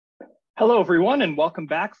Hello, everyone, and welcome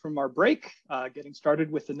back from our break, getting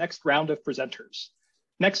started with the next round of presenters.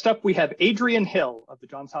 Next up, we have Adrian Hill of the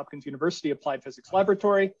Johns Hopkins University Applied Physics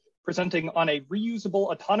Laboratory, presenting on a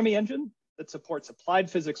reusable autonomy engine that supports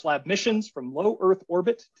applied physics lab missions from low Earth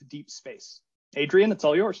orbit to deep space. Adrian, it's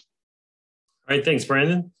all yours. All right, thanks,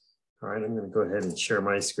 Brandon. All right, I'm going to go ahead and share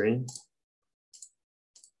my screen.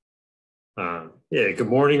 Good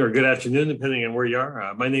morning or good afternoon, depending on where you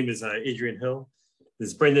are. My name is Adrian Hill.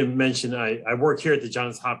 As Brendan mentioned, I work here at the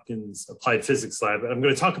Johns Hopkins Applied Physics Lab, and I'm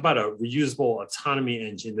going to talk about a reusable autonomy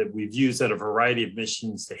engine that we've used at a variety of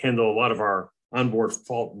missions to handle a lot of our onboard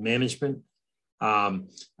fault management. I've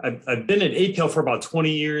been at APL for about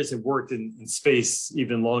 20 years and worked in space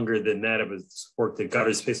even longer than that. I worked at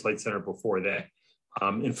Goddard Space Flight Center before that.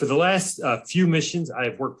 And for the last few missions,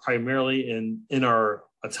 I've worked primarily in our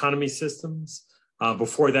autonomy systems.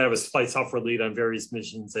 Before that, I was flight software lead on various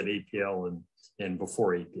missions at APL and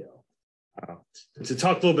before APL. To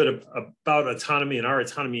talk a little bit about autonomy and our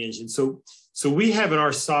autonomy engine. So we have in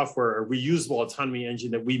our software a reusable autonomy engine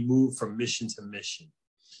that we move from mission to mission.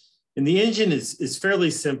 And the engine is fairly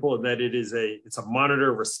simple in that it's a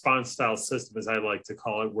monitor response style system, as I like to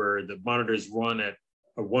call it, where the monitors run at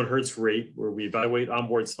a 1 Hertz rate, where we evaluate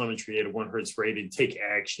onboard telemetry at a 1 Hertz rate and take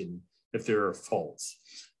action if there are faults.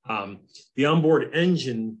 The onboard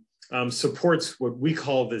engine supports what we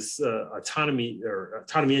call this autonomy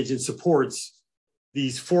engine supports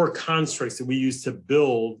these 4 constructs that we use to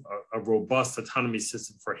build a robust autonomy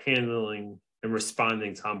system for handling and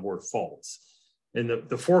responding to onboard faults. And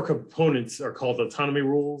the 4 components are called autonomy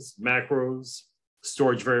rules, macros,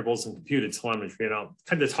 storage variables, and computed telemetry. And I'll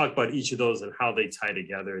kind of talk about each of those and how they tie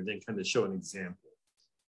together and then kind of show an example.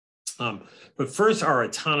 But first, our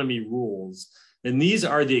autonomy rules. And these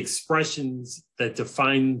are the expressions that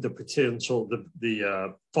define the potential,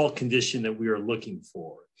 the fault condition that we are looking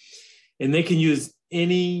for. And they can use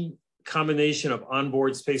any combination of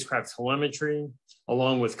onboard spacecraft telemetry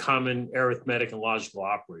along with common arithmetic and logical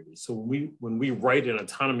operators. So when we write an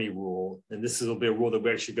autonomy rule, and this will be a rule that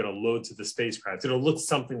we're actually going to load to the spacecraft, it'll look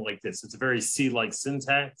something like this. It's a very C-like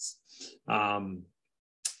syntax.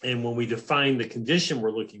 And when we define the condition we're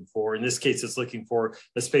looking for, in this case, it's looking for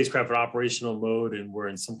a spacecraft in operational mode and we're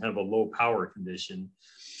in some kind of a low power condition.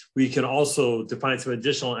 We can also define some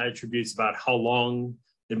additional attributes about how long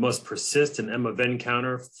it must persist, an M of N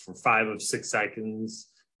counter for 5 of 6 seconds,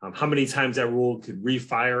 how many times that rule could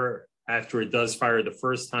refire after it does fire the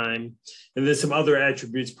first time. And then some other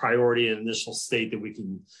attributes, priority and initial state, that we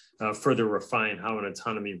can further refine how an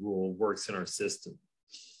autonomy rule works in our system.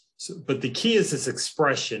 But the key is this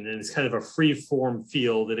expression, and it's kind of a free form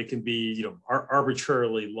field that it can be,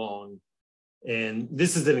 arbitrarily long. And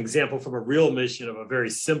this is an example from a real mission of a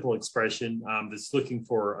very simple expression that's looking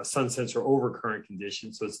for a sun sensor overcurrent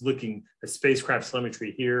condition. So it's looking at spacecraft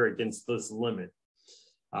telemetry here against this limit.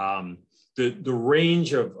 The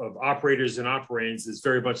range of operators and operands is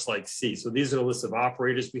very much like C. So these are the list of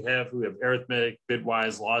operators we have. We have arithmetic,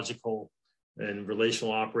 bitwise, logical, and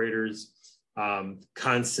relational operators.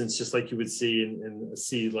 Constants, just like you would see in a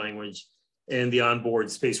C language, and the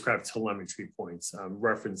onboard spacecraft telemetry points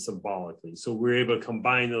referenced symbolically. So we're able to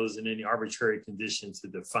combine those in any arbitrary condition to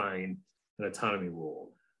define an autonomy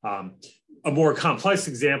rule. A more complex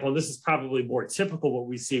example, and this is probably more typical what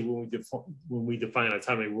we see when we define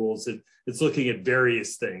autonomy rules, it's looking at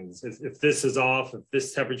various things. If this is off, if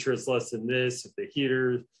this temperature is less than this,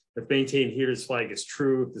 if maintain heaters flag is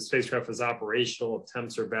true, if the spacecraft is operational, if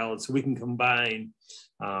temps are valid. So we can combine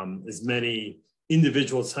as many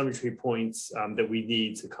individual telemetry points that we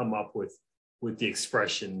need to come up with the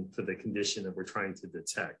expression for the condition that we're trying to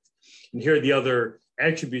detect. And here are the other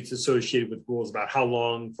attributes associated with rules about how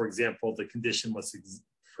long, for example, the condition must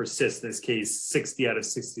persist. In this case, 60 out of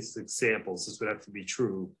 66 samples. This would have to be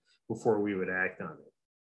true before we would act on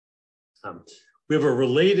it. We have a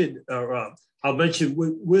related, I'll mention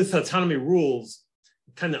with autonomy rules,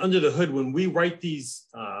 kind of under the hood, when we write these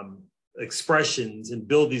expressions and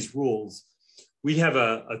build these rules, we have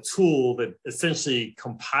a tool that essentially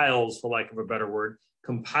compiles, for lack of a better word,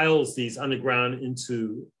 compiles these on the ground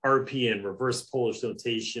into RPN, reverse Polish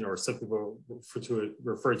notation, or something we'll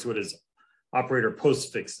refer to it as operator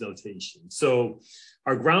postfix notation. So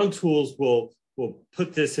our ground tools will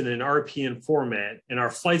put this in an RPN format, and our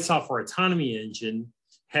flight software autonomy engine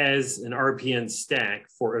has an RPN stack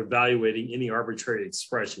for evaluating any arbitrary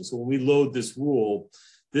expression. So when we load this rule,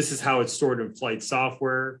 this is how it's stored in flight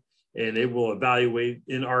software, and it will evaluate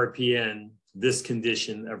in RPN this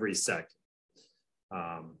condition every second.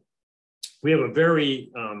 We have a very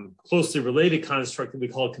closely related construct that we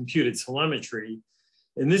call computed telemetry.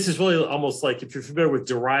 And this is really almost like if you're familiar with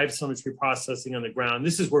derived telemetry processing on the ground,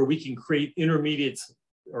 this is where we can create intermediate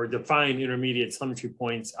or define intermediate telemetry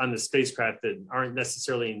points on the spacecraft that aren't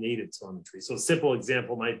necessarily in native telemetry. So a simple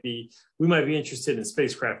example might be, we might be interested in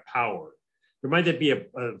spacecraft power. There might not be a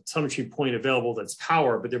telemetry point available that's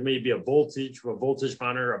power, but there may be a voltage from a voltage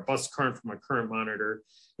monitor, a bus current from a current monitor,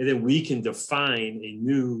 and then we can define a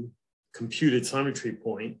new computed telemetry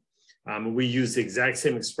point. We use the exact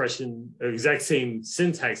same expression, exact same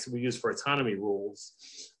syntax that we use for autonomy rules,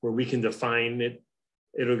 where we can define it.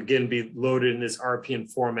 It'll again be loaded in this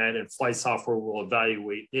RPN format, and flight software will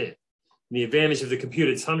evaluate it. And the advantage of the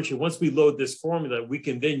computed telemetry, once we load this formula, we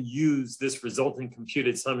can then use this resulting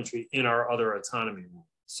computed telemetry in our other autonomy rules.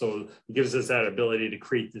 So it gives us that ability to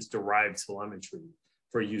create this derived telemetry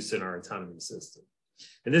for use in our autonomy system.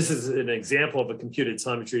 And this is an example of a computed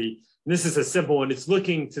telemetry. And this is a simple one. It's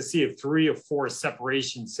looking to see if 3 or 4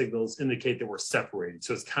 separation signals indicate that we're separated.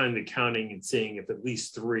 So it's kind of counting and seeing if at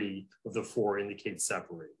least 3 of the 4 indicate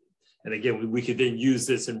separated. And again, we could then use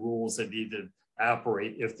this in rules that need to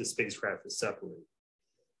operate if the spacecraft is separated.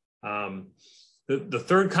 The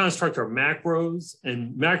third construct are macros,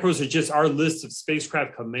 and macros are just our list of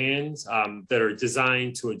spacecraft commands that are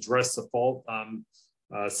designed to address the fault.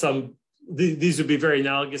 These would be very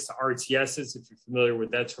analogous to RTSs, if you're familiar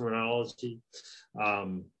with that terminology.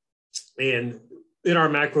 And in our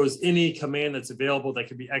macros, any command that's available that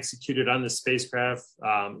can be executed on the spacecraft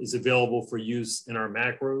is available for use in our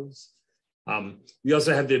macros. We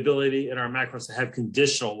also have the ability in our macros to have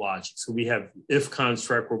conditional logic. So we have if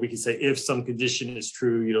construct where we can say if some condition is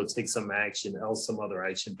true, take some action, else some other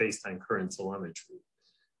action based on current telemetry.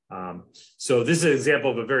 So this is an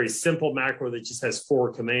example of a very simple macro that just has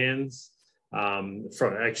 4 commands.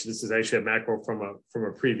 This is actually a macro from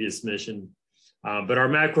a previous mission. But our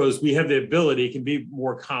macros, we have the ability, it can be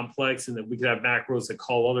more complex in that we could have macros that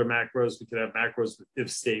call other macros. We could have macros with if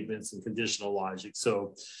statements and conditional logic.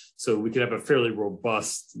 So we could have a fairly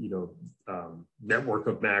robust, network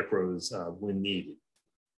of macros when needed.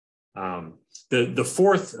 The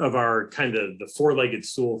fourth of our the 4-legged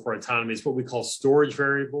stool for autonomy is what we call storage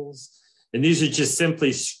variables. And these are just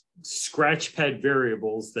simply scratchpad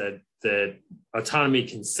variables that autonomy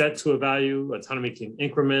can set to a value. Autonomy can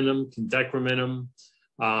increment them, can decrement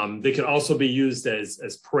them. They can also be used as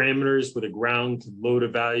parameters where the ground can load a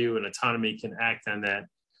value and autonomy can act on that.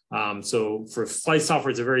 So for flight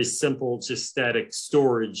software, it's a very simple, just static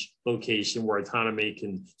storage location where autonomy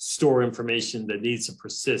can store information that needs to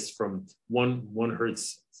persist from one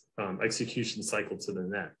hertz execution cycle to the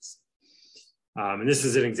next. And this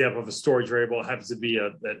is an example of a storage variable. It happens to be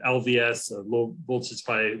an LVS, a low voltage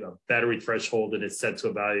by battery threshold, and it's set to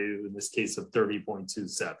a value, in this case, of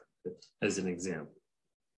 30.27 as an example.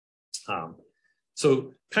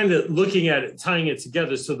 So kind of looking at it, tying it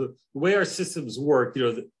together. So the way our systems work,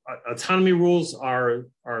 the autonomy rules are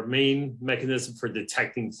our main mechanism for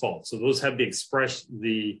detecting faults. So those have the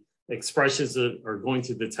expressions that are going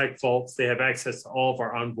to detect faults. They have access to all of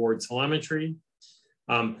our onboard telemetry.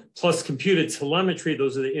 Plus computed telemetry,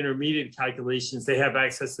 those are the intermediate calculations. They have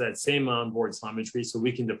access to that same onboard telemetry. So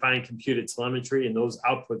we can define computed telemetry, and those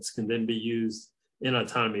outputs can then be used in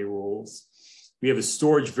autonomy rules. We have a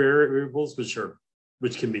storage variables,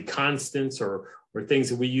 which can be constants or things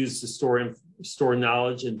that we use to store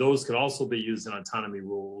knowledge, and those can also be used in autonomy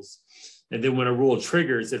rules. And then when a rule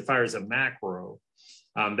triggers, it fires a macro.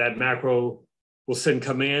 That macro will send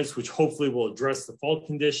commands which hopefully will address the fault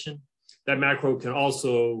condition. That macro can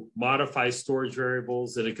also modify storage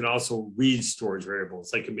variables, and it can also read storage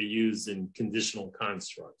variables that can be used in conditional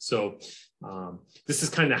constructs. So this is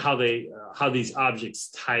kind of how these objects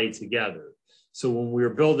tie together. So when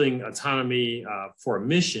we're building autonomy for a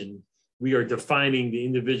mission, we are defining the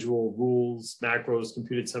individual rules, macros,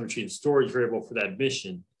 computed telemetry, and storage variable for that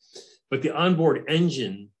mission. But the onboard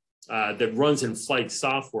engine that runs in flight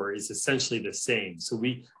software is essentially the same. So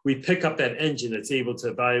we pick up that engine that's able to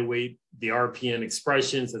evaluate the RPN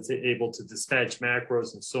expressions, that's able to dispatch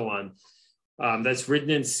macros and so on. That's written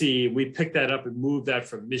in C. We pick that up and move that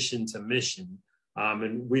from mission to mission.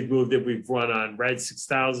 And we've moved it, we've run on RAD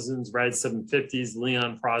 6000s, RAD 750s,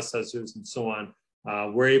 Leon processors, and so on.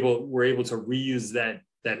 We're able to reuse that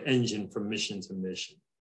engine from mission to mission.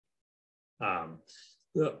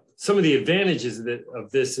 Some of the advantages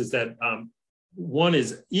of this is that one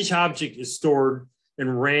is each object is stored in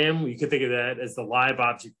RAM. You could think of that as the live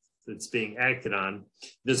object that's being acted on.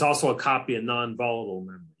 There's also a copy of non-volatile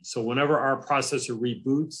memory. So whenever our processor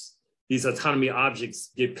reboots, these autonomy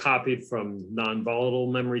objects get copied from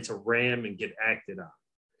non-volatile memory to RAM and get acted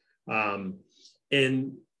on.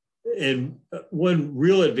 And And one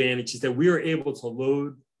real advantage is that we are able to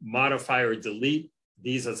load, modify, or delete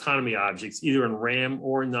these autonomy objects either in RAM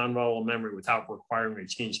or non-volatile memory without requiring a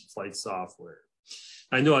change in flight software.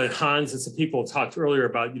 I know at Hans and some people talked earlier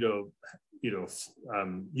about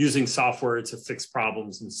using software to fix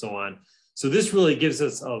problems and so on. So this really gives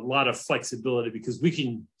us a lot of flexibility because we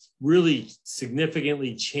can really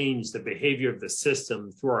significantly change the behavior of the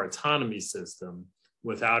system through our autonomy system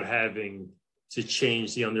without having to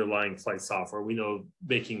change the underlying flight software. We know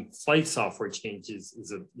making flight software changes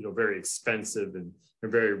is a very expensive and a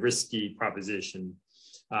very risky proposition.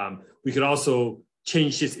 We could also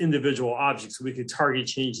change just individual objects. So we could target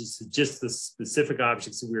changes to just the specific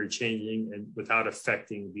objects that we are changing and without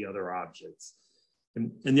affecting the other objects.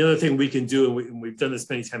 And the other thing we can do, and we've done this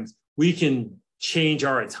many times, we can change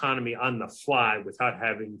our autonomy on the fly without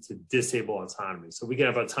having to disable autonomy. So we can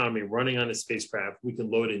have autonomy running on a spacecraft. We can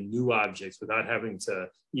load in new objects without having to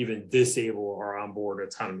even disable our onboard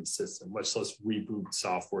autonomy system, much less reboot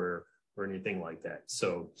software or anything like that.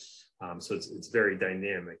 So, it's very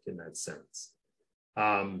dynamic in that sense.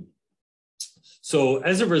 So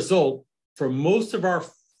as a result, for most of our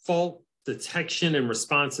fault detection and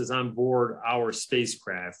responses on board our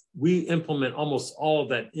spacecraft, we implement almost all of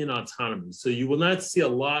that in autonomy. So you will not see a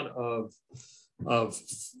lot of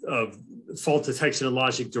fault detection and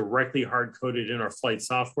logic directly hard-coded in our flight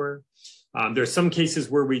software. There are some cases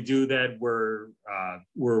where we do that where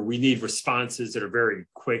we need responses that are very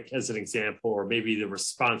quick, as an example, or maybe the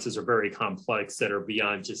responses are very complex that are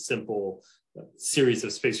beyond just simple series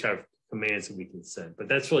of spacecraft commands that we can send. But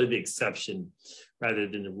that's really the exception rather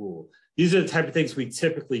than the rule. These are the type of things we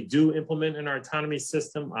typically do implement in our autonomy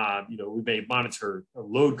system. We may monitor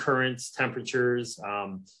load currents, temperatures,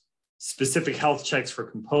 specific health checks for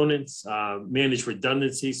components, manage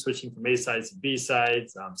redundancy, switching from A sides to B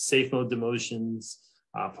sides, safe mode demotions,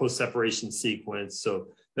 post-separation sequence. So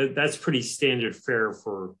that's pretty standard fare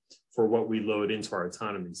for what we load into our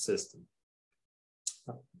autonomy system.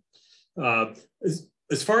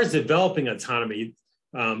 As far as developing autonomy,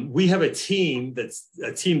 we have a team that's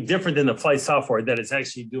a team different than the flight software that is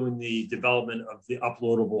actually doing the development of the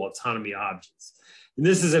uploadable autonomy objects. And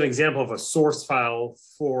this is an example of a source file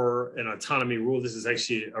for an autonomy rule. This is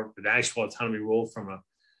actually an actual autonomy rule from a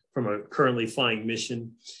currently flying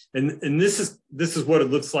mission. And this is what it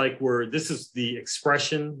looks like, where this is the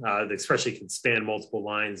expression. The expression can span multiple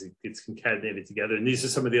lines. It's concatenated together. And these are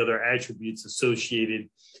some of the other attributes associated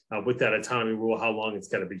with that autonomy rule, how long it's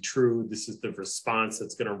got to be true. This is the response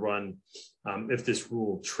that's going to run if this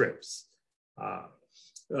rule trips.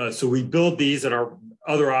 So we build these, and our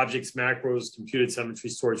other objects, macros, computed telemetry,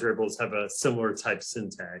 storage variables have a similar type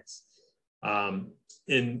syntax.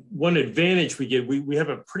 And one advantage we get, we have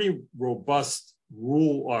a pretty robust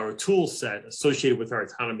rule or tool set associated with our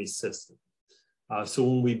autonomy system. So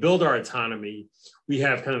when we build our autonomy, we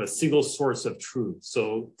have kind of a single source of truth.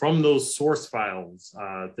 So from those source files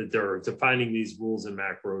that they're defining these rules and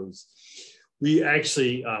macros, we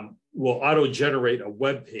actually will auto-generate a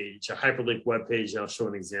web page, a hyperlink web page, and I'll show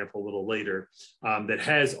an example a little later, that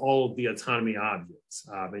has all of the autonomy objects.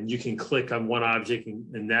 And you can click on one object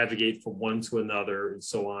and navigate from one to another and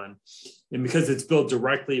so on. And because it's built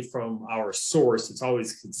directly from our source, it's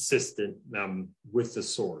always consistent with the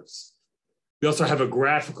source. We also have a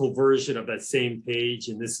graphical version of that same page,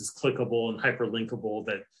 and this is clickable and hyperlinkable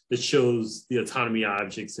that shows the autonomy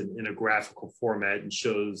objects in a graphical format and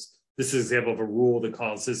shows. This is an example of a rule that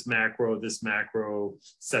calls this macro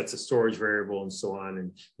sets a storage variable and so on,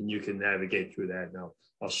 and you can navigate through that. Now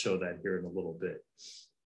I'll show that here in a little bit.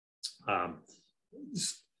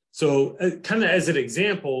 So kind of as an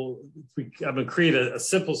example, I'm going to create a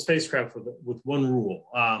simple spacecraft with one rule.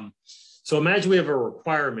 So imagine we have a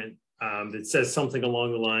requirement that says something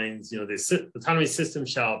along the lines, the autonomy system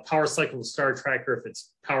shall power cycle the star tracker if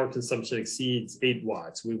its power consumption exceeds 8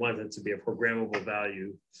 watts. We want it to be a programmable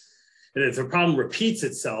value. And if the problem repeats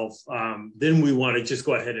itself, then we want to just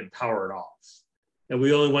go ahead and power it off. And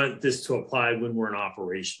we only want this to apply when we're in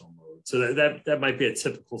operational mode. So that might be a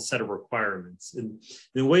typical set of requirements. And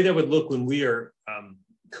the way that would look when we are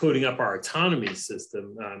coding up our autonomy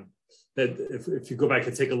system, that if you go back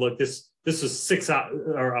and take a look, this was 6 hours,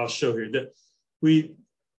 or I'll show here, that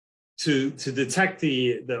to detect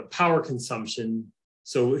the power consumption.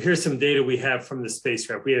 So here's some data we have from the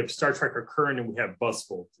spacecraft. We have star tracker current and we have bus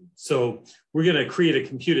voltage. So we're going to create a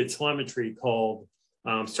computed telemetry called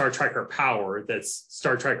star tracker power. That's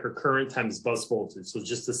star tracker current times bus voltage. So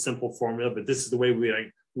just a simple formula, but this is the way we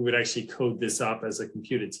would actually code this up as a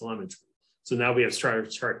computed telemetry. So now we have star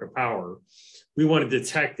tracker power. We want to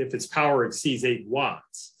detect if its power exceeds 8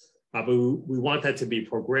 watts. but we want that to be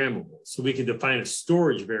programmable. So we can define a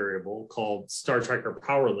storage variable called star tracker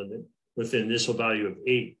power limit with an initial value of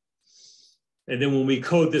 8. And then when we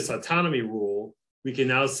code this autonomy rule, we can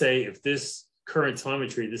now say if this current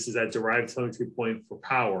telemetry, this is that derived telemetry point for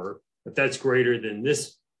power, if that's greater than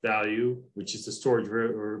this value, which is the storage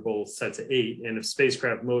variable set to 8, and if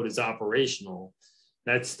spacecraft mode is operational,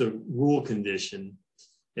 that's the rule condition.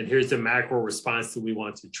 And here's the macro response that we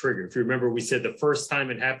want to trigger. If you remember, we said the first time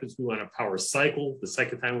it happens, we want to power cycle. The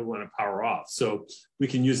second time we want to power off. So we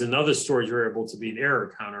can use another storage variable to be an error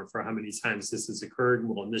counter for how many times this has occurred, and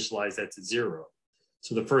we'll initialize that to 0.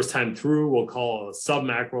 So the first time through, we'll call a sub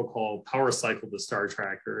macro called power cycle the star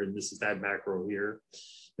tracker, and this is that macro here.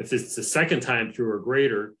 If it's the second time through or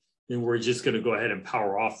greater, then we're just going to go ahead and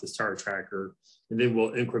power off the star tracker, and then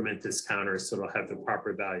we'll increment this counter so it'll have the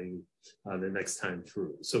proper value the next time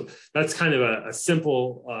through. So that's kind of a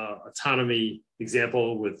simple autonomy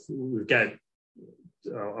example with, we've got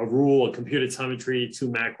a rule, a computed telemetry, 2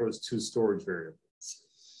 macros, 2 storage variables.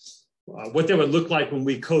 What that would look like when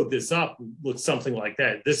we code this up looks something like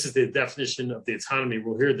that. This is the definition of the autonomy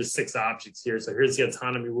rule. Here are the 6 objects here. So here's the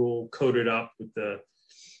autonomy rule coded up with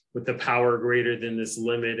the power greater than this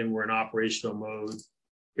limit, and we're in operational mode.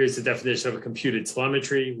 Here's the definition of a computed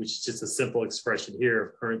telemetry, which is just a simple expression here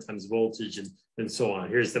of current times voltage and so on.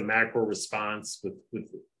 Here's the macro response with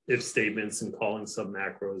if statements and calling sub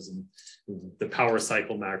macros and the power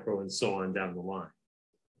cycle macro and so on down the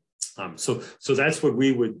line. So that's what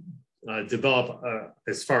we would develop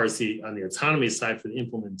as far as on the autonomy side for the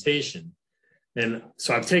implementation. And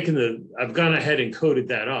so I've gone ahead and coded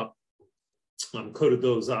that up, coded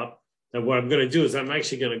those up. And what I'm going to do is I'm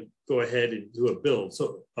actually going to go ahead and do a build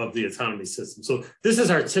of the autonomy system. So this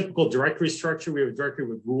is our typical directory structure. We have a directory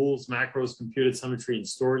with rules, macros, computed telemetry, and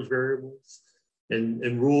storage variables.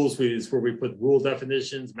 And rules is where we put rule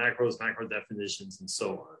definitions, macros, macro definitions, and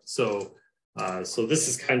so on. So this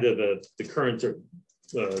is kind of the current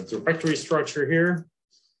directory structure here.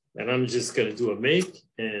 And I'm just going to do a make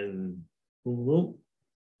and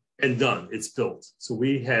done. It's built. So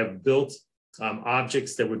we have built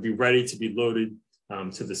objects that would be ready to be loaded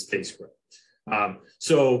to the spacecraft.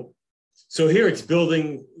 So here it's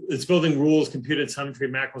building rules, computed telemetry,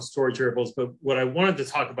 macro storage variables. But what I wanted to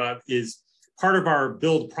talk about is part of our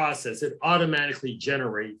build process. It automatically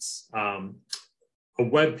generates a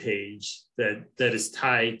web page that is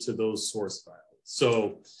tied to those source files.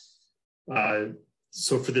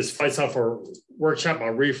 So for this flight software workshop,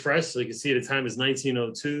 I'll refresh. So you can see the time is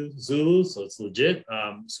 1902 Zulu, so it's legit.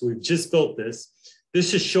 So we've just built this.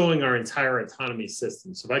 This is showing our entire autonomy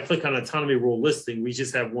system. So if I click on autonomy rule listing, we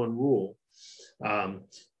just have one rule.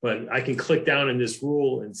 But I can click down in this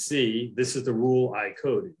rule and see this is the rule I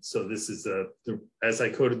coded. So this is as I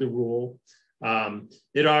coded the rule.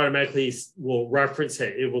 It automatically will reference,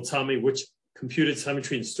 it will tell me which computed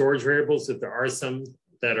telemetry and storage variables, if there are some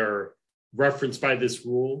that are referenced by this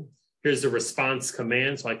rule. Here's the response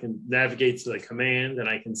command, so I can navigate to the command and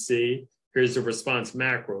I can see, here's the response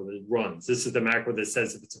macro that runs. This is the macro that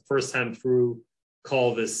says if it's the first time through,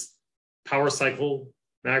 call this power cycle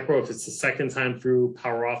macro. If it's the second time through,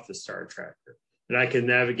 power off the star tracker. And I can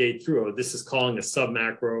navigate through. Oh, this is calling a sub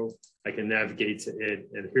macro. I can navigate to it.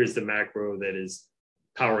 And here's the macro that is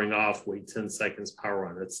powering off, wait 10 seconds, power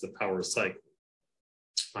on. That's the power cycle.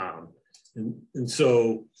 And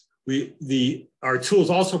so our tools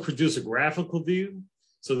also produce a graphical view.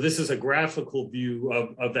 So this is a graphical view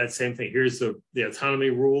of that same thing. Here's the autonomy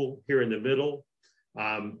rule here in the middle.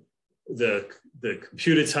 The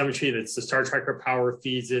computed telemetry, that's the star tracker power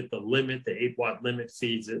feeds it. The limit, the 8-watt limit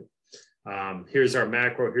feeds it. Here's our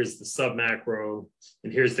macro. Here's the sub macro,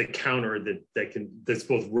 and here's the counter that's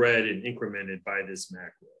both read and incremented by this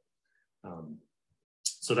macro.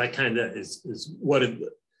 So that kind of is what it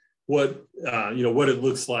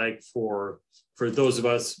looks like for those of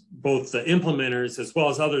us, both the implementers as well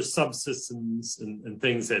as other subsystems and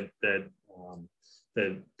things that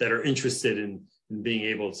are interested in being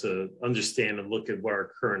able to understand and look at what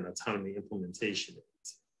our current autonomy implementation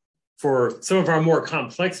is. For some of our more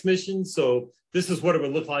complex missions, so this is what it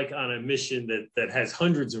would look like on a mission that has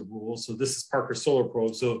hundreds of rules. So this is Parker Solar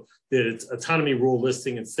Probe. So that its autonomy rule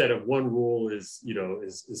listing, instead of one rule, is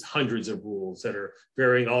hundreds of rules that are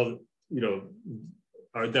varying all,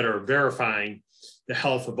 that are verifying the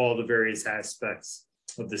health of all the various aspects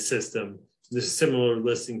of the system. There's a similar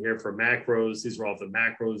listing here for macros. These are all the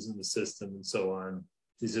macros in the system and so on.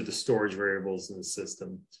 These are the storage variables in the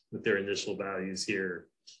system with their initial values here,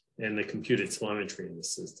 and the computed telemetry in the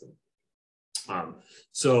system.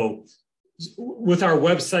 So with our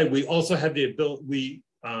website, we also have the ability,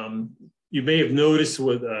 you may have noticed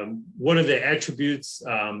with one of the attributes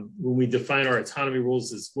when we define our autonomy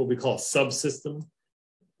rules is what we call subsystem.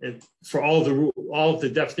 And for all of the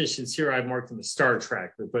definitions here, I've marked them as star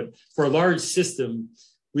tracker. But for a large system,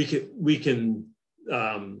 we can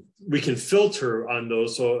filter on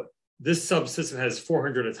those. So this subsystem has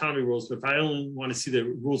 400 autonomy rules, but if I only want to see the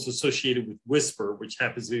rules associated with Whisper, which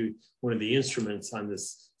happens to be one of the instruments on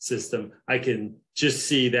this system, I can just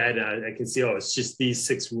see that. I can see, oh, it's just these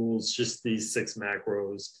 6 rules, just these 6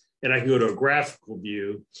 macros. And I can go to a graphical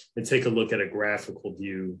view and take a look at a graphical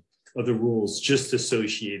view of the rules just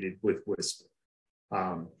associated with Whisper.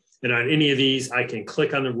 And on any of these, I can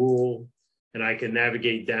click on the rule and I can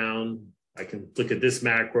navigate down. I can look at this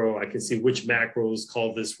macro. I can see which macros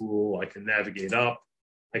call this rule. I can navigate up.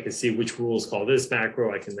 I can see which rules call this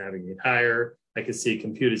macro. I can navigate higher. I can see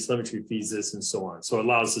computed telemetry feeds this and so on. So it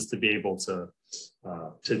allows us to be able to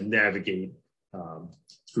navigate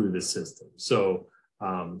through the system. So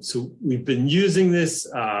we've been using this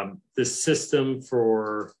system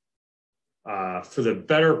for the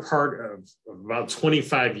better part of about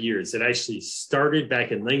 25 years. It actually started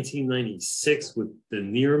back in 1996 with the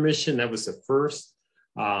NEAR mission. That was the first.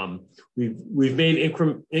 We've made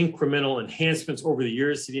incremental enhancements over the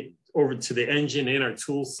years to the engine and our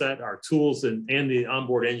tool set. Our tools and the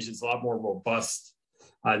onboard engine is a lot more robust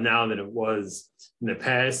now than it was in the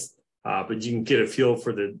past. But you can get a feel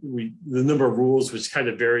for the number of rules, which kind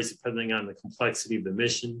of varies depending on the complexity of the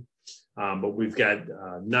mission. But we've got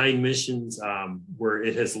 9 missions where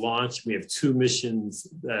it has launched. We have 2 missions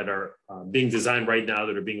that are being designed right now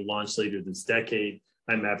that are being launched later this decade,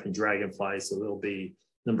 IMAP and Dragonfly. So they'll be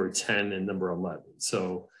number 10 and number 11.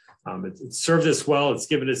 So it served us well. It's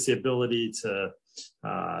given us the ability to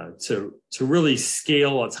really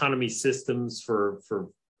scale autonomy systems for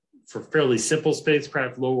fairly simple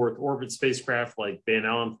spacecraft, low Earth orbit spacecraft like Van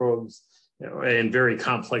Allen probes, and very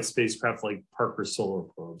complex spacecraft like Parker Solar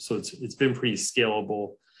Probe. So it's been pretty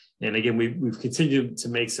scalable. And again, we've continued to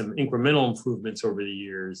make some incremental improvements over the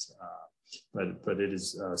years, but it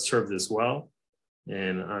has served us well.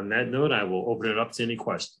 And on that note, I will open it up to any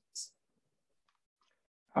questions.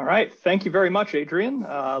 All right, thank you very much, Adrian.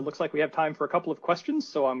 Looks like we have time for a couple of questions,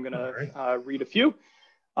 so I'm gonna read a few.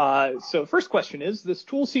 So first question is, this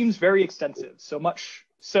tool seems very extensive, so much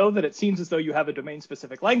so that it seems as though you have a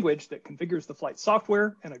domain-specific language that configures the flight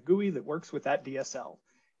software and a GUI that works with that DSL.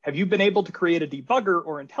 Have you been able to create a debugger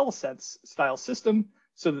or IntelliSense style system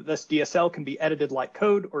so that this DSL can be edited like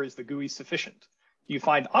code, or is the GUI sufficient? Do you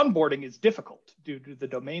find onboarding is difficult due to the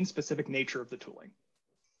domain-specific nature of the tooling?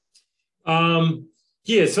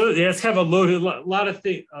 Yeah, so that's kind of a lot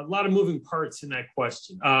of moving parts in that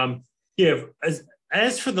question. Yeah,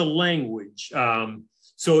 as for the language,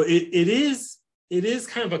 so it is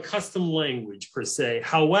kind of a custom language per se.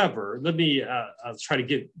 However, let me I'll try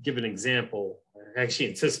to give an example. I actually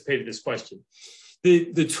anticipated this question.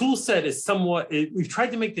 The tool set is we've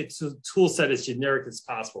tried to make the tool set as generic as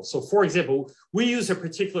possible. So for example, we use a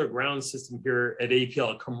particular ground system here at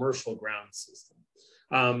APL, a commercial ground system.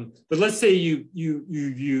 But let's say you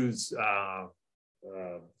use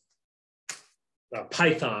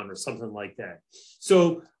Python or something like that.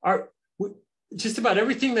 So just about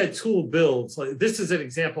everything that tool builds, like this is an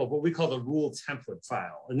example of what we call the rule template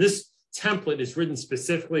file. And this template is written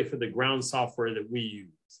specifically for the ground software that we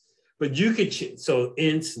use. But you could, so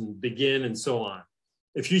int and begin and so on.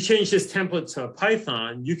 If you change this template to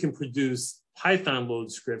Python, you can produce Python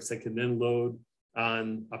load scripts that can then load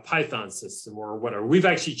on a Python system or whatever. We've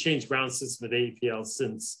actually changed ground system at APL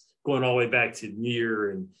since going all the way back to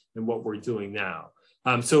NEAR and what we're doing now.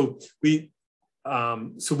 So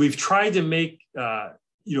we've tried to make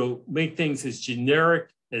make things as generic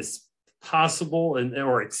as possible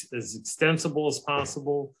or as extensible as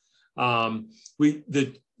possible.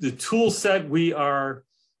 The tool set we're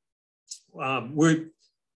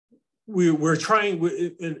trying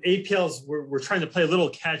in APLs. We're trying to play a little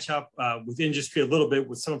catch up with industry a little bit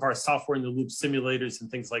with some of our software in the loop simulators and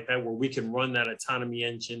things like that, where we can run that autonomy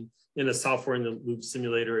engine in a software in the loop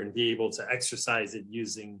simulator and be able to exercise it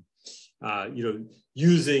using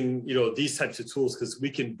these types of tools, because we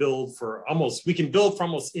can build for almost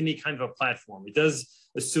any kind of a platform. It does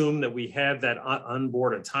assume that we have that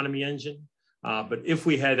onboard autonomy engine, but if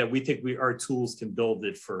we had that, we think our tools can build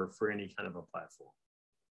it for any kind of a platform.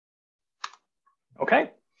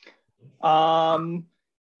 Okay.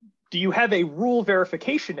 Do you have a rule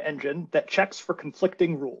verification engine that checks for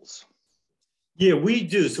conflicting rules? Yeah, we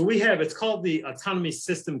do. So it's called the Autonomy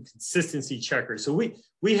System Consistency Checker. So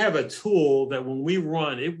we have a tool that when we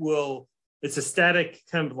run, it will it's a static,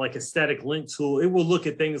 kind of like a static link tool. It will look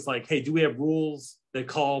at things like, hey, do we have rules that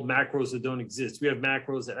call macros that don't exist? We have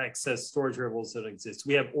macros that access storage variables that don't exist.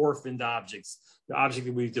 We have orphaned objects, the object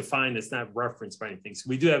that we've defined that's not referenced by anything. So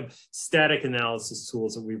we do have static analysis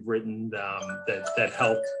tools that we've written that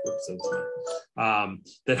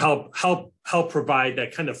help provide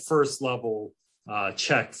that kind of first level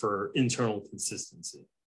check for internal consistency.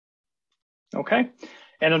 Okay.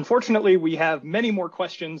 And unfortunately, we have many more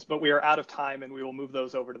questions, but we are out of time, and we will move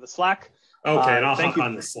those over to the Slack. Okay, and I'll hop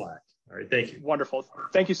on the Slack. All right, thank you. Wonderful.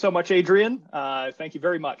 Thank you so much, Adrian. Thank you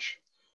very much.